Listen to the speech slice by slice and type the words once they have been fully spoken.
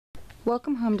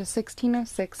Welcome home to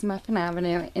 1606 Meffan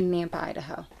Avenue in Nampa,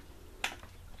 Idaho.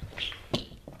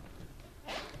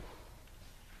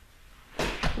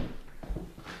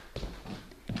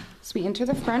 As we enter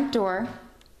the front door,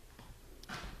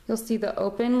 you'll see the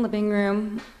open living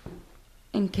room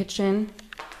and kitchen.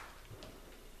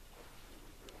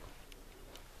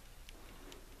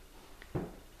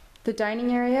 The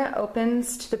dining area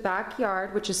opens to the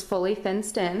backyard, which is fully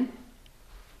fenced in.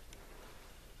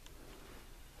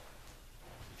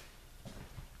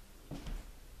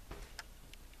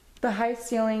 The high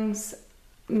ceilings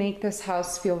make this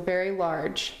house feel very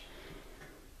large.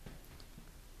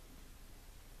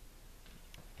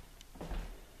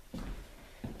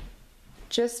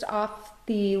 Just off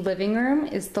the living room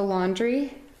is the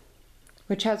laundry,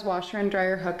 which has washer and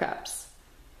dryer hookups.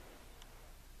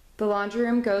 The laundry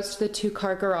room goes to the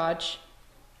two-car garage.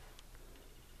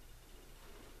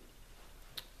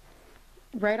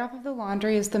 Right off of the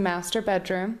laundry is the master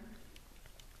bedroom,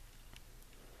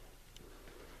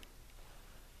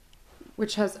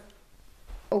 which has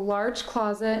a large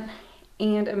closet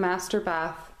and a master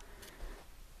bath.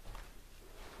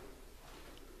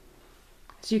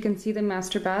 As you can see, the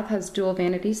master bath has dual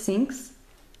vanity sinks.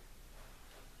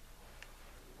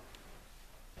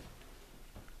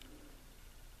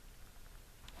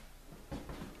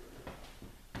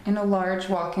 And a large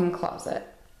walk-in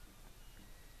closet.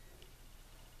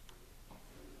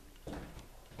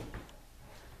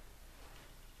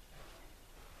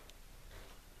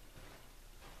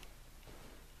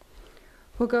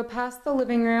 We'll go past the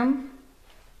living room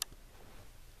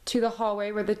to the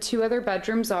hallway where the two other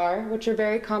bedrooms are, which are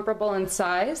very comparable in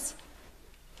size.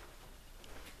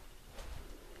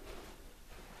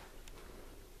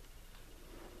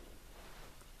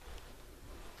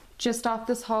 Just off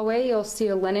this hallway, you'll see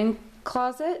a linen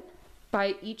closet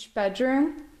by each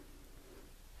bedroom,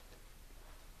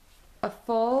 a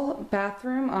full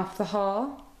bathroom off the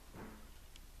hall,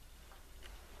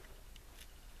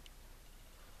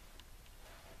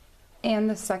 and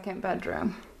the second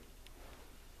bedroom.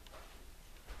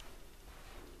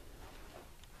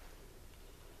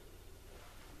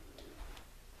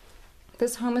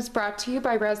 This home is brought to you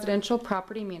by Residential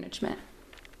Property Management.